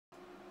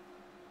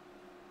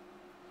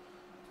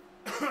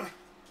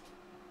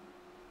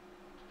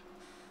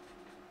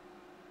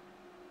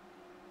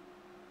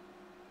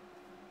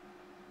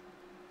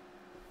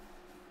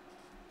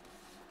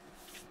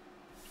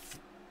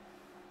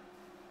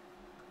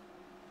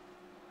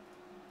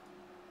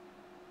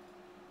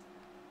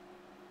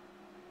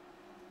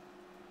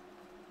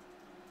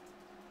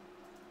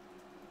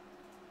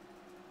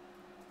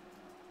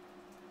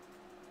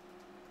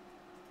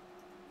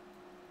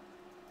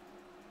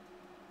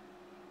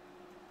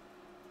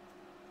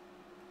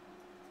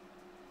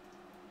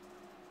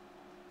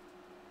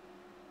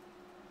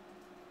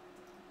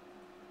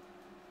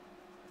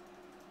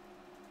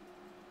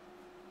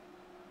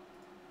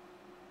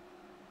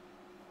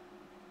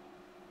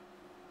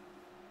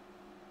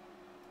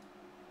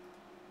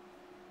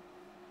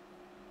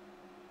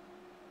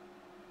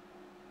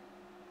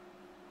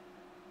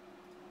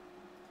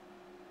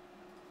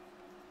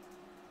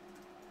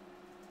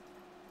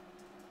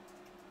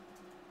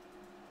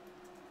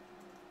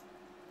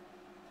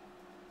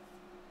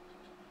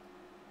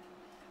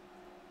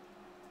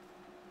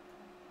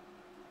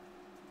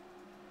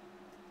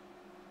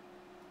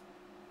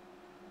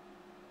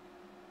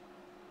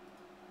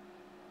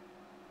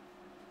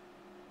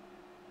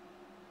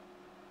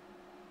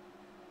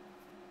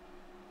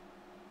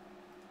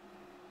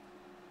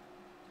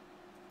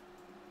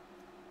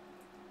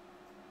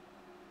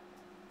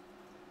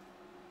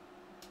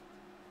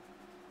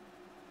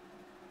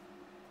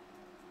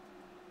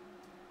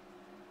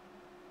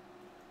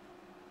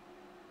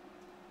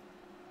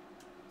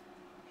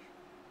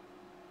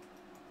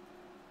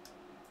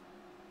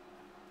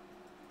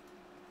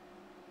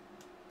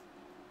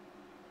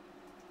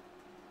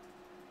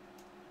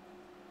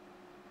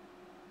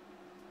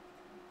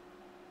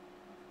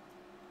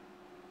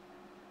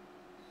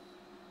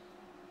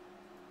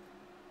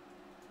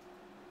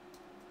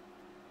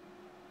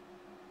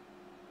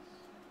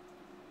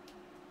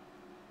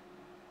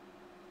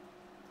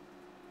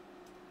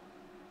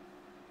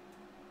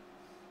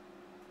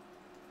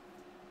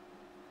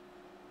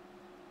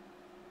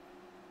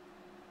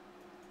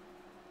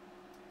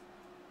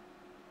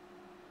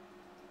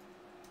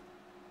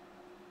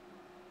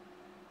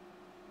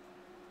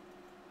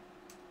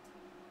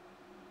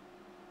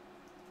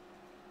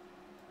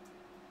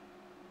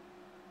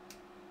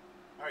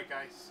Alright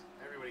guys,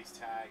 everybody's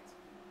tagged.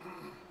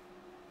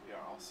 We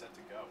are all set to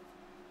go.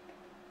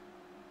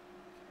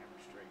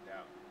 Camera straightened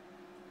out.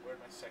 Where'd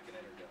my second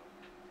inner go?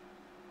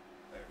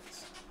 There it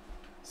is.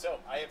 So,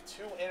 I have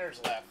 2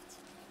 inners left.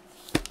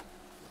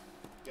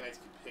 You guys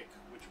can pick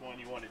which one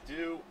you want to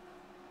do.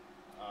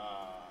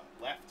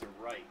 Left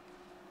or right.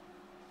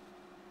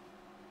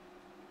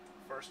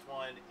 First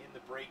one in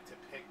the break to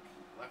pick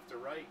left or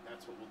right,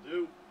 that's what we'll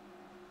do.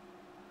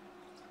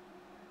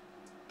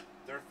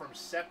 They're from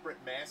separate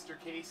master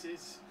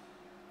cases.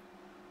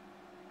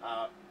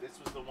 This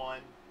was the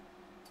one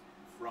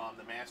from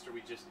the master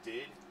we just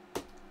did.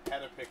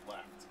 Heather picked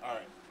left.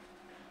 Alright.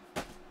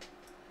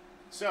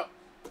 So,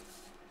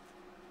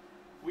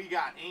 we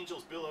got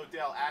Angels, Bill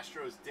O'Dell,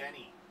 Astros,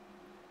 Denny,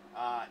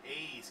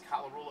 A's,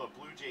 Colorado,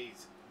 Blue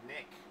Jays,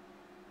 Nick,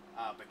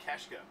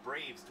 Bakeshka,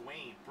 Braves,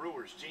 Dwayne,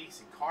 Brewers,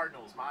 Jason,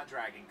 Cardinals,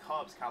 Mondragon,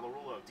 Cubs,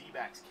 Colorado,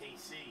 D-backs,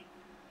 KC,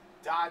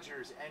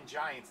 Dodgers and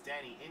Giants,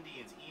 Denny,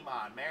 Indians,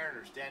 Iman,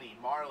 Mariners, Denny,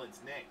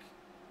 Marlins, Nick.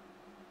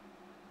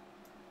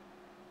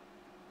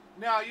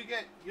 No,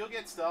 you'll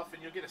get stuff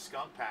and you'll get a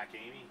skunk pack,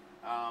 Amy.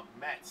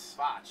 Mets,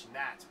 Svach,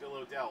 Nats, Bill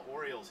O'Dell,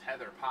 Orioles,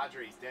 Heather,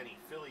 Padres, Denny,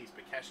 Phillies,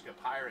 Bakeshka,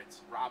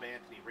 Pirates, Rob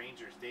Anthony,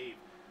 Rangers, Dave,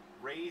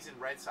 Rays and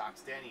Red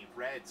Sox, Denny,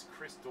 Reds,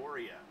 Chris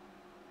Doria.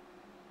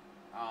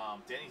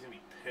 Denny's gonna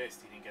be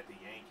pissed he didn't get the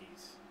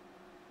Yankees.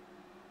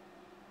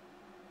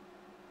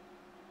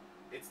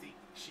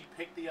 She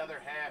picked the other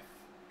half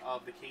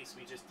of the case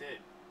we just did.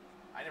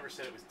 I never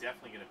said it was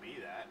definitely going to be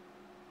that.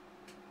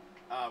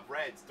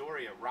 Reds,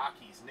 Doria,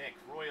 Rockies, Nick,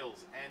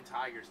 Royals, and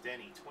Tigers,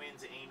 Denny,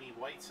 Twins, Amy,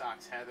 White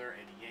Sox, Heather,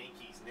 and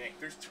Yankees, Nick.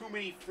 There's too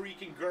many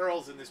freaking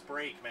girls in this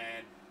break,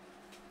 man.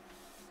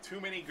 Too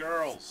many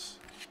girls.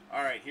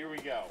 All right, here we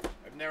go.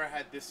 I've never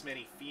had this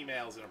many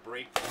females in a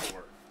break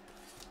before.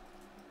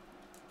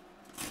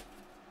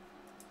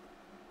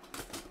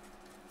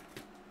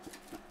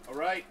 All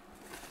right.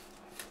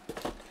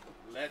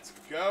 Let's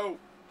go.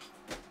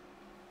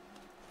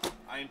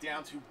 I am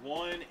down to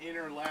 1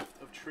 inner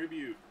left of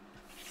tribute.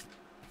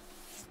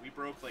 We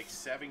broke like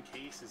 7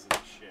 cases of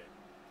this shit.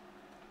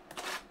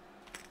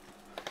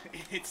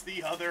 It's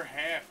the other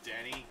half,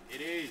 Denny.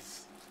 It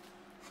is.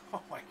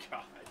 Oh my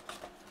god.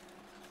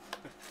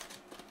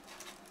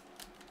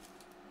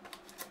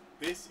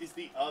 This is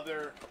the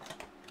other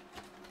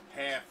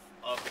half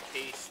of the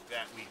case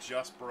that we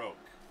just broke.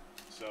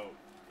 So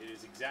it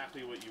is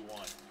exactly what you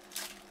want.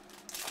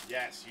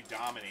 Yes, you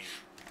dominate.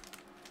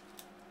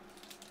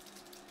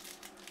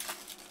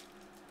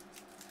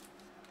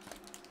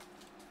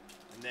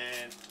 And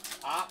then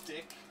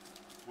Optic,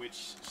 which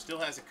still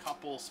has a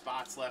couple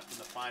spots left in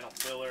the final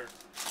filler.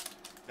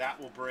 That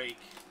will break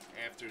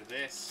after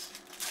this.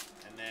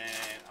 And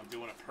then I'm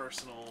doing a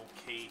personal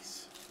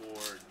case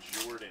for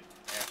Jordan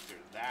after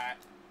that.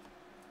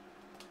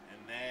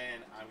 And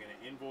then I'm going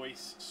to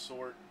invoice,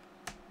 sort,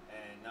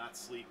 and not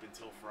sleep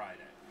until Friday.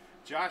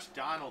 Josh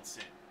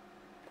Donaldson.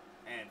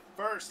 And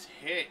first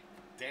hit,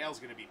 Dale's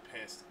going to be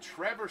pissed.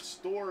 Trevor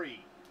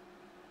Story.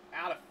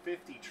 Out of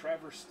 50,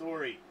 Trevor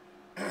Story.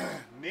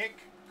 Nick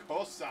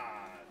Kosan.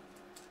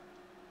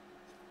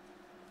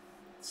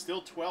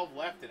 Still 12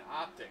 left in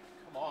Optic.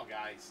 Come on,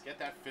 guys. Get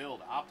that filled.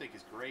 Optic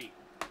is great.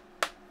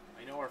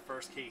 I know our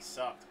first case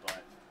sucked,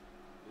 but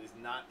it is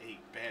not a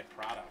bad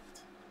product.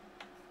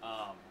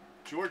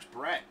 George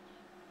Brett.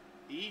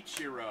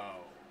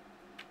 Ichiro.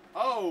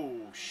 Oh,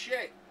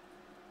 shit.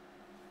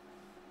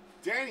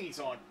 Denny's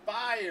on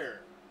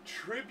fire.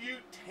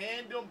 Tribute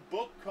Tandem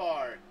book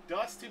card.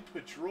 Dustin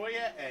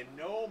Pedroia and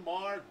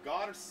Nomar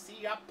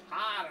Garciaparra.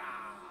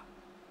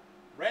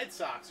 Red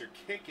Sox are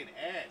kicking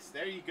ass.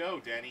 There you go,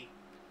 Denny.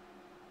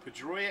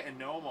 Pedroia and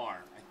Nomar.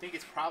 I think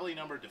it's probably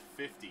numbered to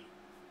 50.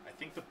 I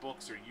think the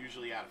books are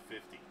usually out of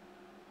 50.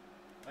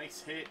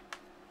 Nice hit.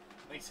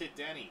 Nice hit,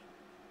 Denny.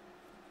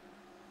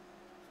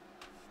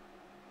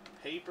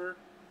 Paper.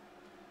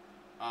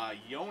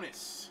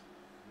 Jonas.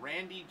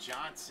 Randy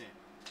Johnson.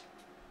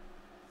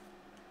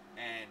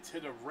 And to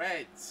the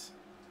Reds,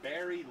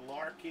 Barry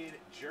Larkin,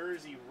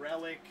 Jersey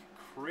Relic,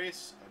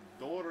 Chris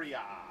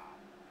Doria.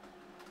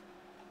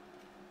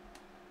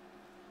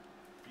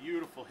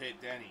 Beautiful hit,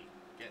 Denny.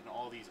 Getting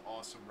all these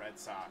awesome Red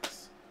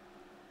Sox.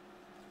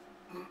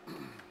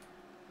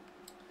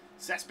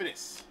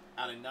 Cespedes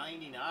out of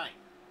 99.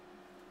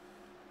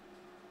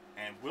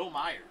 And Will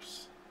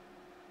Myers.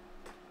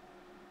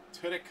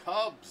 To the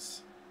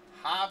Cubs,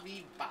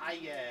 Javi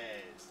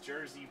Baez,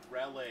 Jersey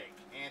Relic,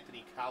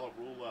 Anthony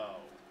Colarulo.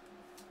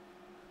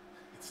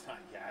 It's not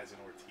Yaz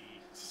and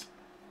Ortiz.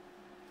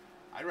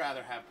 I'd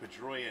rather have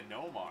Pedroia and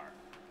Nomar.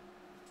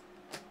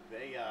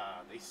 They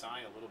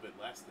sign a little bit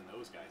less than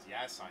those guys.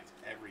 Yaz signs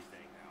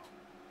everything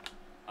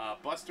now.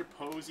 Buster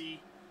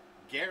Posey,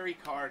 Gary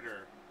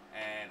Carter,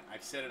 and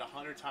I've said it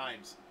 100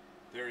 times.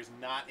 There is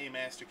not a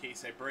master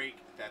case I break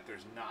that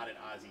there's not an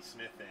Ozzie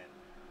Smith in.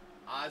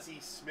 Ozzie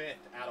Smith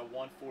out of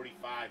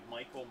 145,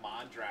 Michael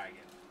Mondragon.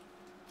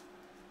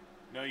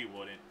 No, you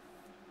wouldn't.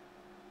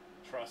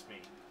 Trust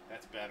me,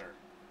 that's better.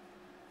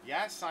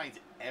 Yaz signs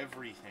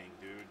everything,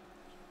 dude.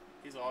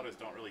 His autos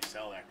don't really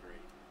sell that great.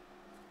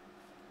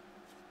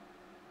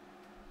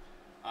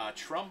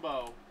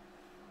 Trumbo,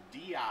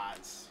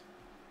 Diaz.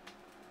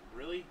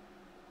 Really?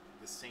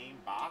 The same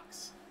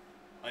box?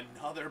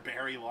 Another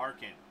Barry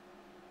Larkin.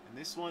 And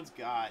this one's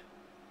got...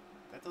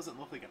 That doesn't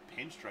look like a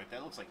pinstripe.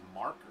 That looks like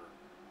marker.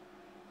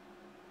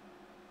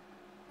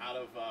 Out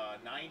of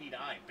 99,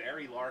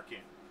 Barry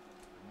Larkin.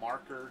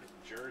 Markered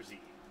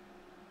jersey.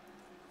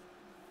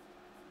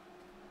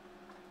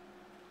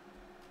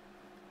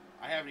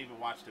 I haven't even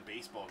watched a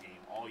baseball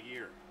game all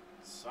year.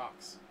 It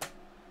sucks.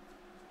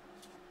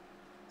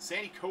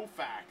 Sandy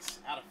Koufax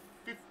out of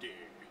 50.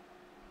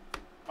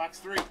 Box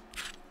 3.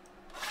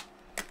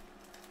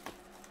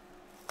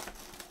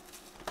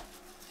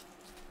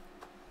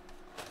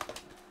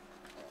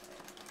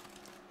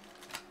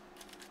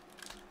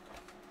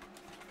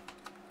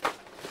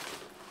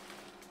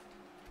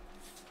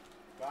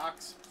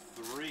 Box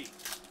 3.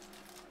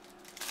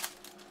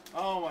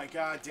 Oh my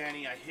God,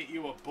 Danny, I hit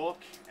you a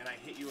book and I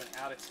hit you an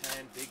out of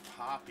 10 Big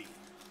Poppy.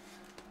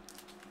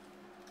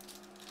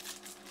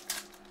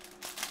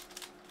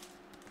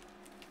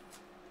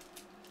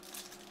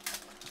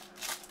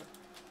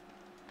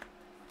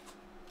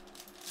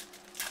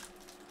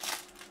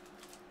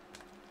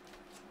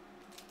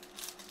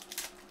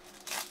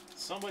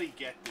 Somebody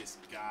get this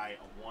guy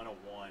a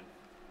 101.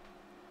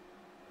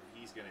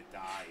 He's gonna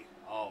die.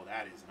 Oh,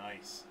 that is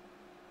nice.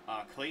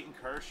 Clayton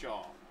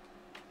Kershaw.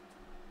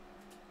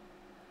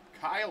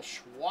 Kyle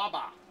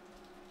Schwaba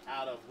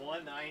out of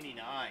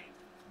 199.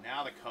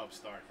 Now the Cubs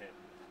start hitting.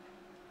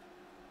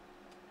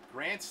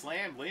 Grand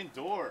Slam,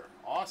 Lindor.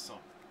 Awesome.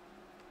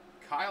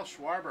 Kyle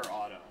Schwarber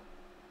auto.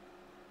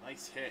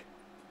 Nice hit.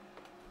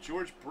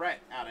 George Brett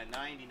out of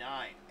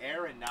 99.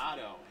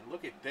 Arenado. And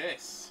look at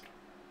this.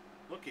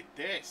 Look at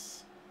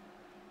this.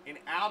 An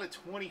out of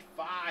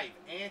 25.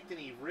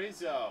 Anthony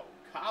Rizzo.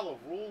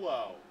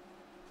 Colarulo.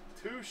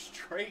 2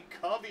 straight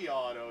Cubby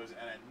autos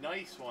and a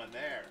nice one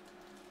there.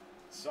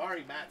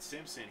 Sorry, Matt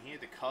Simpson. He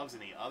had the Cubs in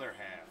the other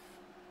half.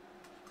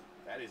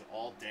 That is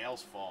all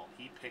Dale's fault.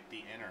 He picked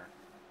the inner.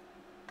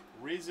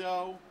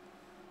 Rizzo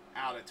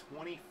out of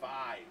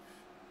 25.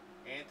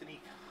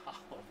 Anthony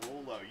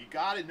Colarulo. You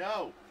got to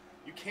know.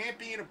 You can't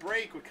be in a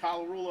break with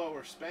Colarulo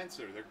or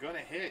Spencer. They're going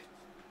to hit.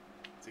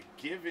 It's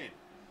a given.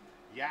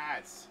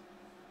 Yaz.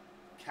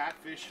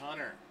 Catfish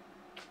Hunter.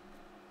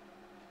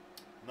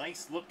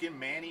 Nice looking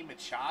Manny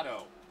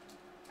Machado.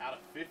 Out of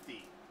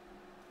 50.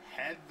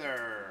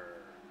 Heather.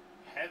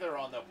 Heather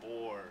on the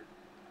board.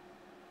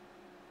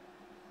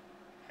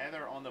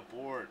 Heather on the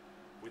board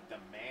with the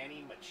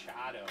Manny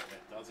Machado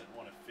that doesn't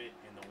want to fit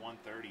in the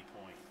 130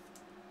 point.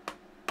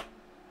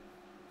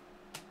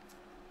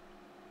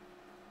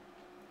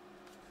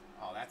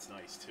 Oh, that's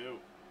nice too.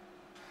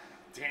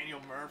 Daniel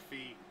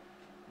Murphy,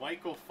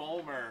 Michael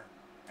Fulmer,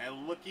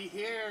 and looky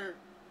here,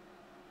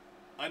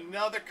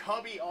 Another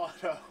Cubby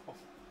auto.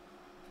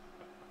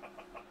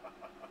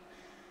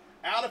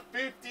 Out of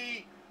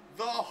 50,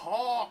 the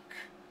Hawk.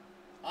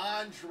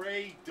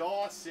 Andre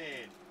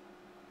Dawson.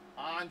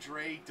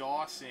 Andre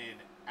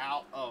Dawson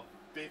out of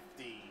 50.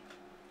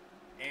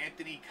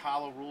 Anthony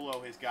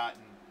Colarulo has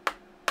gotten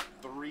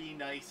 3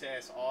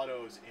 nice-ass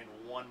autos in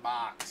 1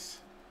 box.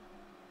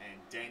 And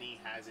Denny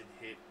hasn't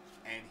hit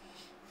any.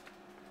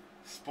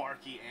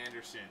 Sparky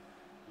Anderson.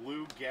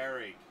 Lou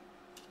Gehrig.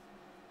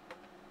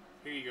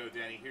 Here you go,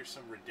 Denny. Here's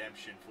some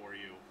redemption for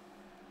you.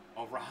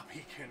 A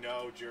Robbie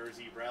Cano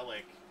jersey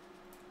relic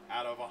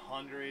out of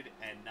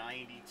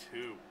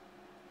 192.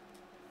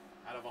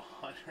 Out of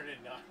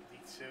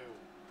 192.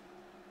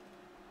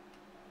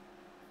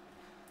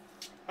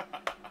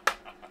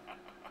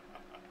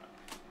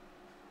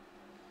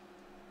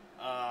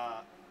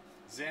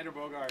 Xander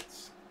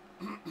Bogaerts.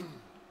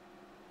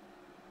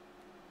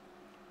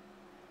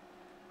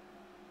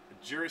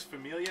 Juris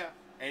Familia,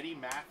 Eddie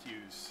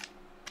Matthews.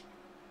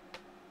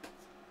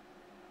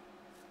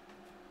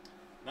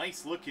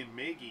 Nice looking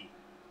Miggy.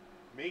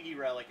 Miggy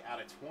relic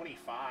out of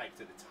 25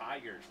 to the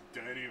Tigers.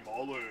 Danny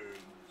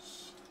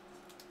Mullins.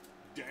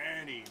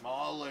 Danny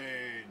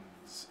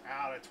Mullins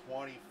out of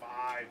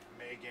 25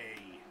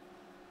 Miggy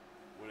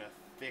with a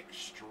thick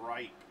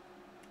stripe.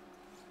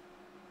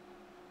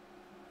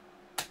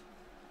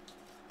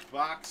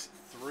 Box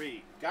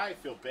 3. The guy I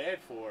feel bad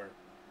for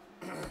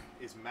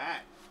is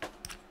Matt.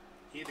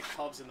 He had the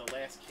Cubs in the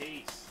last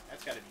case.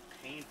 That's got to be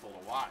painful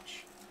to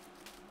watch.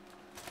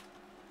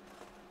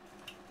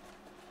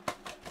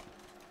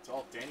 It's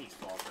all Denny's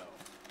fault, though.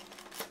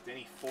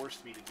 Denny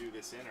forced me to do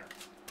this inner.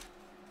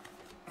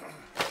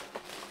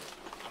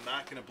 I'm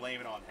not going to blame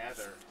it on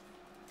Heather,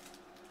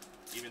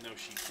 even though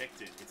she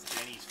picked it. It's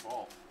Denny's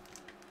fault.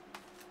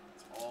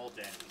 It's all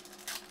Denny.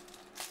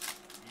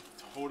 You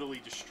totally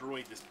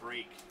destroyed this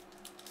break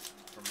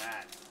for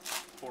Matt.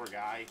 Poor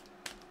guy.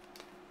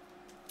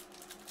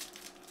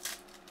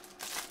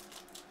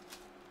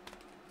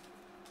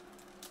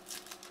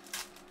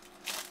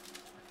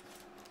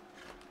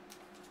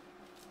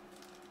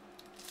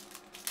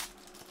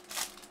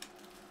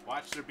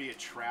 Watch there be a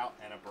Trout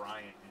and a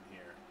Bryant in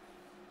here.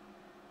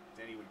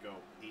 Then he would go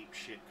ape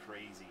shit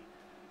crazy.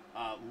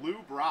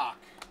 Lou Brock.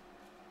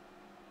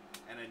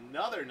 And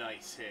another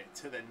nice hit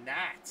to the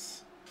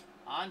Nats.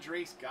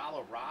 Andres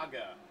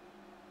Galarraga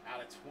out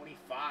of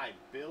 25.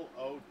 Bill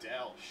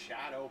O'Dell,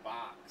 shadow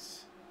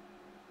box.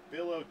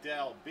 Bill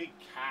O'Dell, big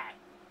cat.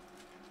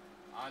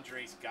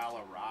 Andres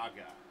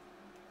Galarraga.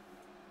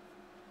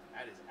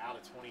 That is out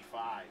of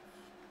 25.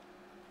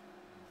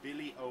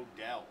 Billy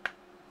O'Dell.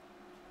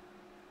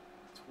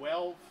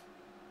 12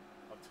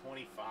 of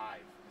 25. I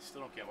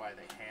still don't get why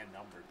they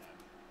hand-numbered them.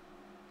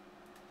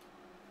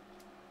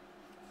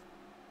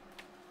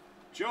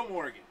 Joe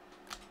Morgan.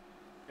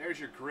 There's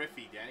your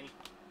Griffey, Denny.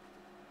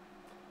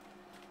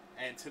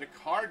 And to the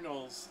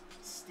Cardinals,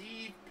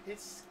 Steve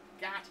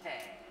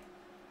Piscotty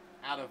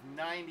out of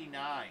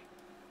 99.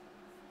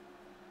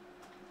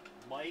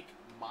 Mike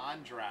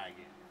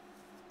Mondragon.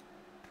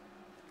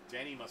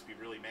 Denny must be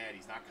really mad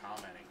he's not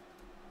commenting.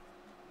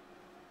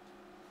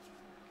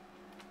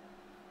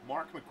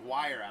 Mark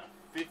McGuire out of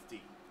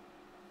 50.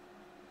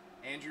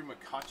 Andrew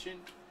McCutchen.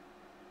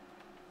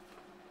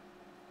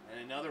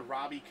 And another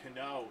Robbie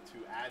Cano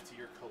to add to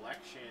your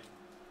collection.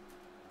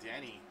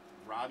 Denny.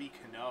 Robbie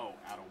Cano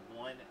out of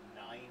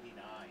 199.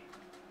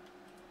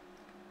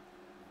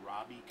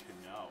 Robbie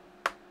Cano.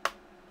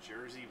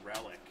 Jersey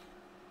relic.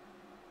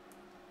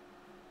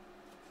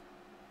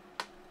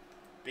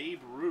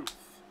 Babe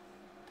Ruth.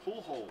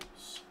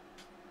 Pujols.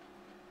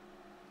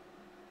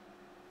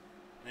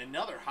 And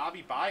another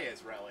Javi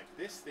Baez relic.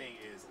 This thing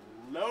is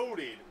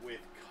loaded with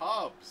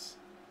Cubs.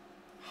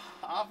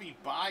 Javi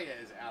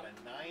Baez out of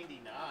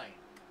 99.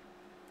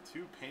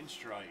 2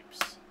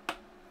 pinstripes.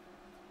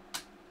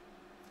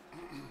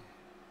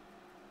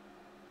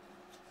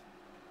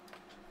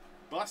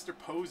 Buster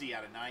Posey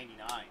out of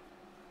 99.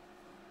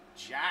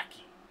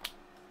 Jackie.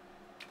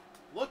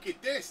 Look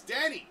at this,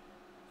 Denny.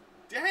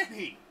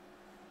 Denny.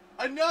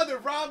 Another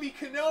Robbie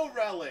Cano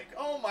relic.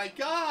 Oh my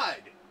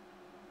God.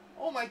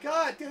 Oh my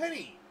God,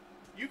 Denny.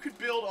 You could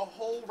build a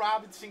whole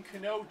Robinson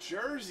Cano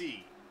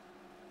jersey.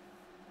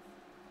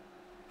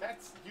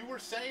 You were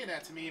saying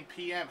that to me in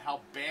PM,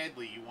 how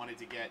badly you wanted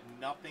to get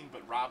nothing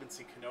but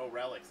Robinson Cano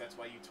relics. That's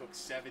why you took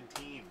 7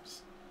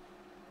 teams.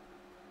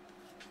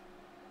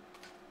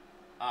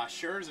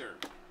 Scherzer.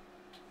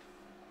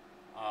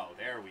 Oh,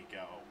 there we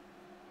go.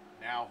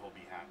 Now he'll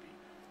be happy.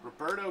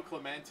 Roberto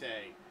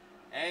Clemente.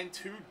 And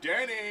to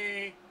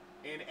Denny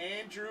in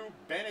Andrew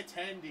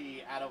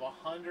Benintendi out of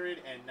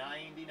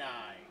 199.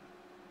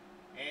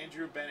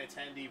 Andrew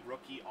Benintendi,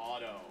 rookie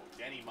auto.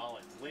 Denny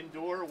Mullins.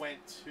 Lindor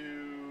went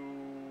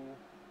to,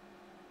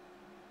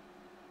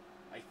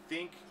 I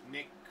think,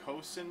 Nick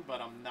Cosin, but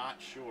I'm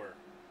not sure.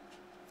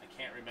 I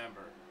can't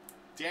remember.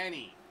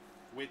 Denny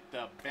with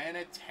the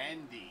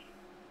Benintendi.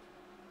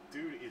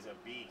 Dude is a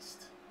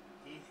beast.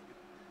 He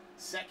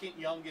second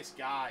youngest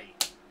guy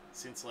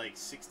since like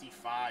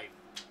 65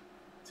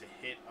 to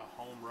hit a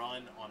home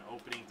run on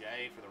opening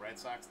day for the Red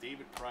Sox?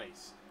 David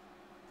Price.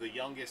 The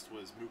youngest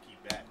was Mookie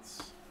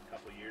Betts a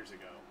couple years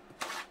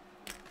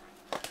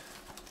ago.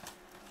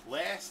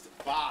 Last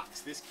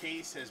box. This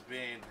case has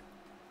been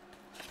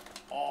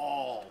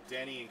all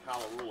Denny and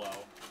Colarulo.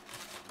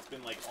 It's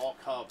been like all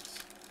Cubs.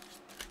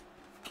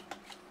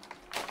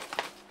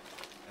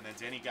 And then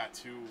Denny got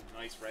 2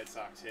 nice Red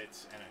Sox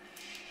hits and a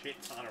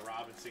shit ton of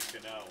Robinson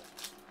Cano.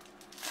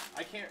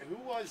 I can't... Who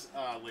was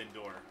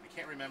Lindor? I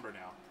can't remember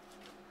now.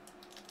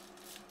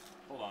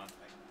 Hold on.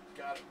 I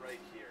got it right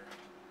here.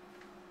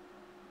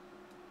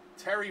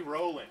 Terry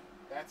Rowland.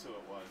 That's who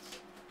it was.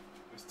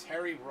 It was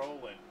Terry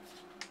Rowland.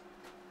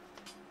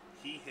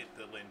 He hit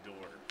the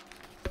Lindor.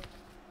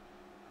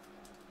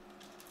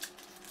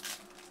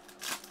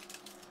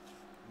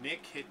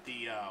 Nick hit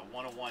the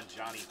 101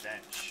 Johnny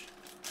Bench.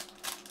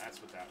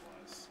 That's what that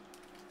was.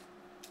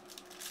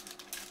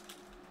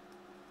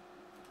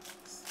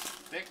 It's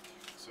thick,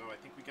 so I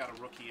think we got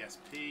a rookie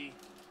SP.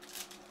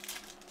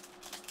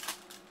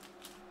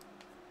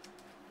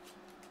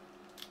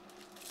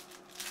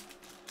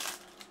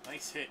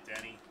 Nice hit,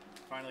 Denny.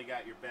 Finally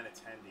got your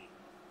Benintendi.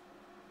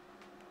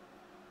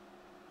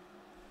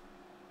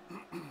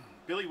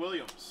 Billy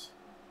Williams.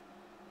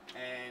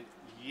 And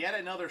yet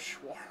another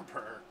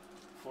Schwarber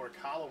for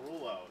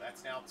Colarulo.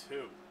 That's now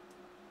 2.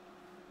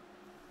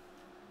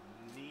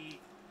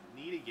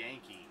 Need a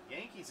Yankee.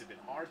 Yankees have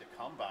been hard to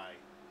come by.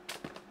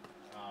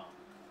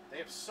 They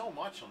have so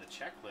much on the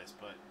checklist,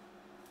 but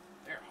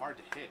they're hard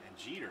to hit. And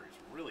Jeter is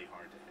really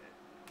hard to hit.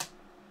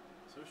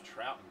 So is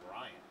Trout and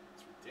Bryant.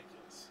 It's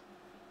ridiculous.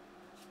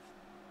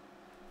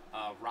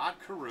 Rod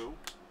Carew.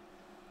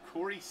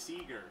 Corey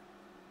Seager.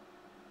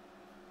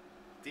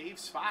 Dave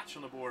Svach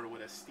on the board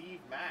with a Steven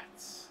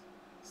Matz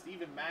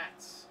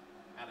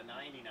out of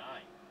 99.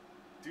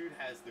 Dude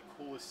has the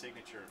coolest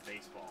signature of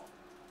baseball.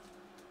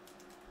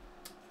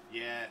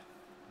 Yeah,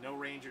 no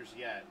Rangers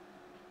yet.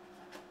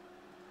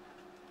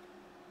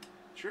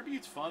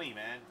 Tribute's funny,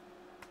 man.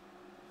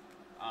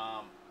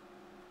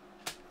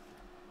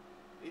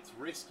 It's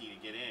risky to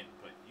get in,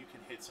 but you can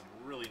hit some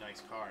really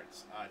nice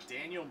cards.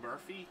 Daniel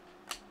Murphy,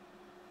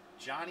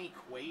 Johnny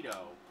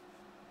Cueto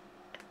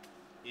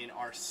in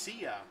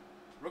Arcia,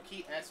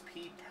 rookie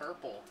SP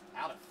purple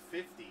out of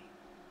 50.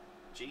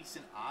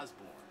 Jason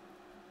Osborne.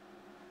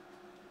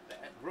 The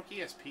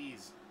rookie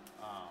SPs,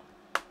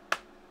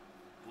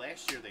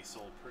 last year they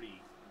sold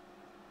pretty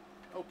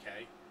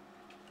okay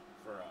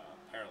for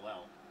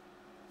parallel.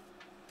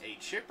 A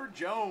Chipper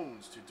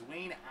Jones to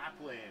Dwayne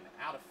Applin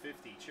out of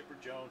 50. Chipper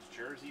Jones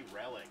jersey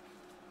relic.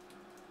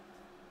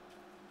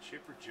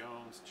 Chipper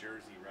Jones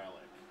jersey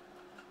relic.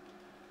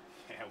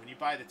 Yeah, when you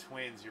buy the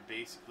Twins, you're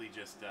basically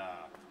just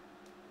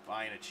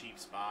buying a cheap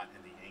spot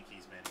in the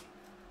Yankees mini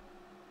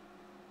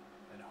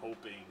and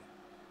hoping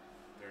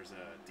there's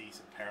a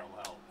decent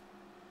parallel.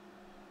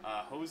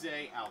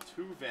 Jose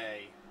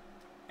Altuve,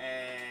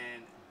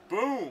 and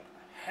boom,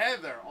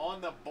 Heather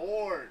on the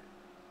board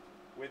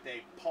with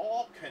a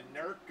Paul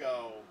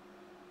Konerko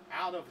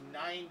out of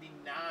 99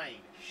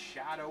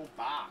 shadow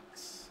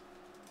box.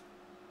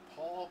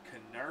 Paul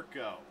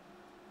Konerko,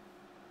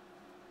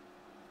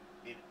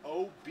 an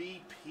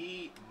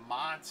OBP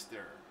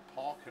monster.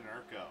 Paul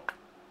Konerko.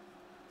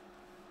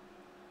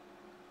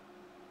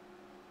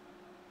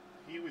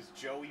 He was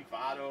Joey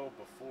Votto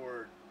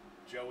before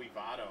Joey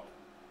Votto.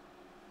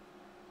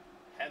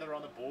 Heather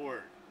on the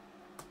board.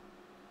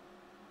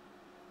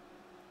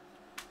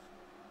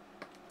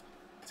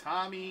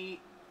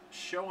 Tommy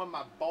showing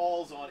my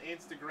balls on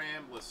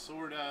Instagram.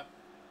 Lasorda.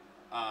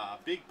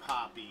 Big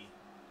Poppy.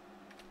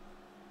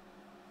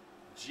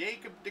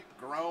 Jacob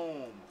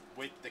DeGrom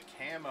with the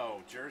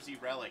camo. Jersey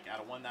relic out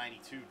of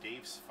 192.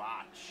 Dave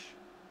Svach.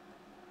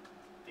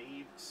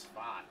 Dave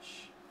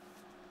Svach.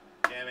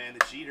 Yeah, man,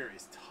 the Jeter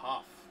is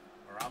tough.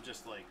 Or I'm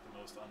just like the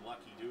most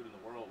unlucky dude in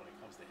the world when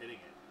it comes to hitting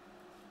it.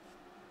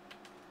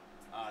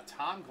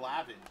 Tom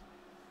Glavine.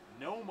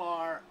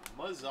 Nomar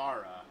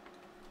Mazara.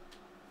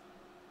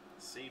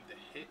 Save the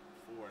hit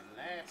for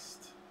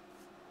last.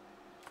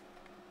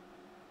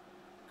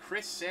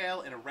 Chris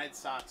Sale in a Red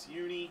Sox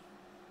uni.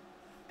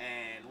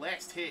 And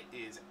last hit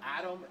is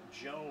Adam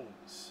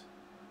Jones.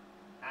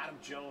 Adam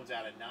Jones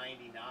out of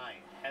 99.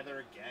 Heather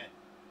again.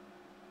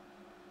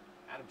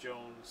 Adam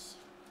Jones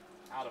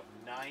out of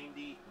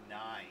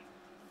 99.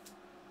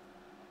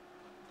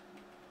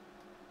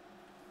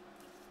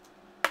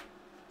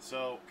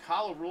 So,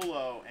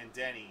 Colarulo and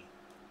Denny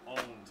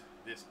owned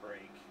this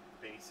break,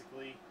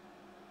 basically.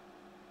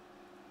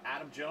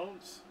 Adam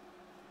Jones,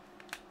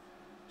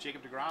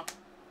 Jacob DeGrom,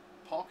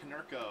 Paul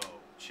Konerko,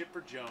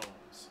 Chipper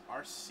Jones,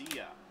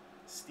 Arcia,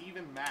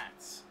 Steven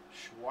Matz,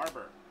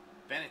 Schwarber,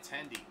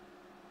 Benintendi,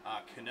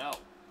 Cano,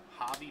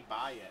 Javi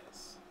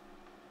Baez.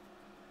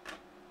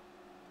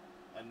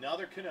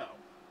 Another Cano,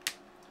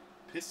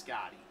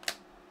 Piscotty,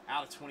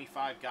 out of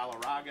 25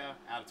 Galarraga,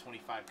 out of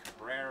 25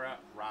 Cabrera,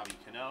 Robbie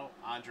Cano,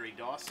 Andre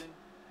Dawson,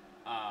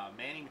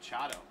 Manny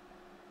Machado,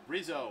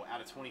 Rizzo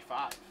out of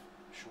 25,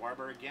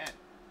 Schwarber again,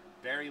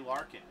 Barry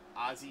Larkin,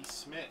 Ozzie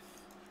Smith.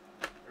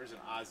 There's an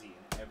Ozzie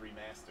in every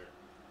master.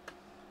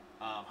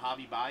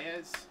 Javi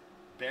Baez,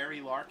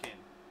 Barry Larkin,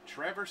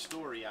 Trevor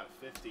Story out of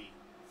 50,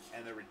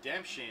 and the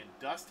redemption,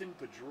 Dustin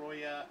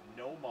Pedroia,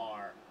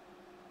 Nomar,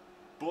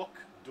 book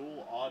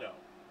dual auto.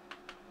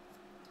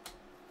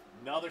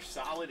 Another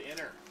solid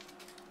inner.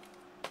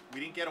 We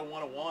didn't get a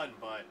 101,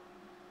 but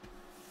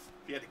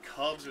if you had the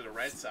Cubs or the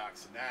Red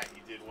Sox in that,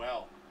 you did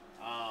well.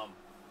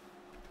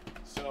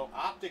 So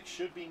Optic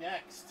should be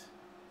next.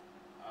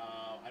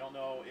 I don't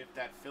know if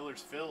that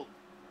filler's filled.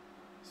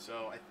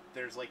 So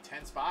there's like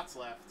 10 spots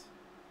left.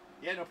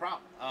 Yeah, no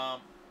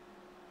problem.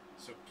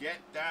 So get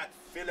that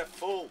filler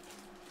full.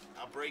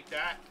 I'll break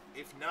that.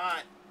 If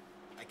not,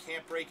 I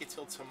can't break it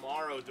till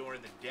tomorrow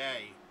during the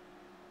day.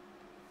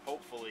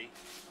 Hopefully.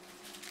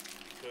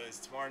 Because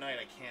tomorrow night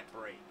I can't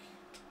break.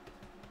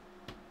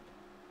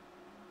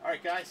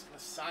 Alright guys, I'm going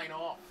to sign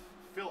off.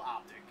 Phil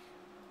Optic.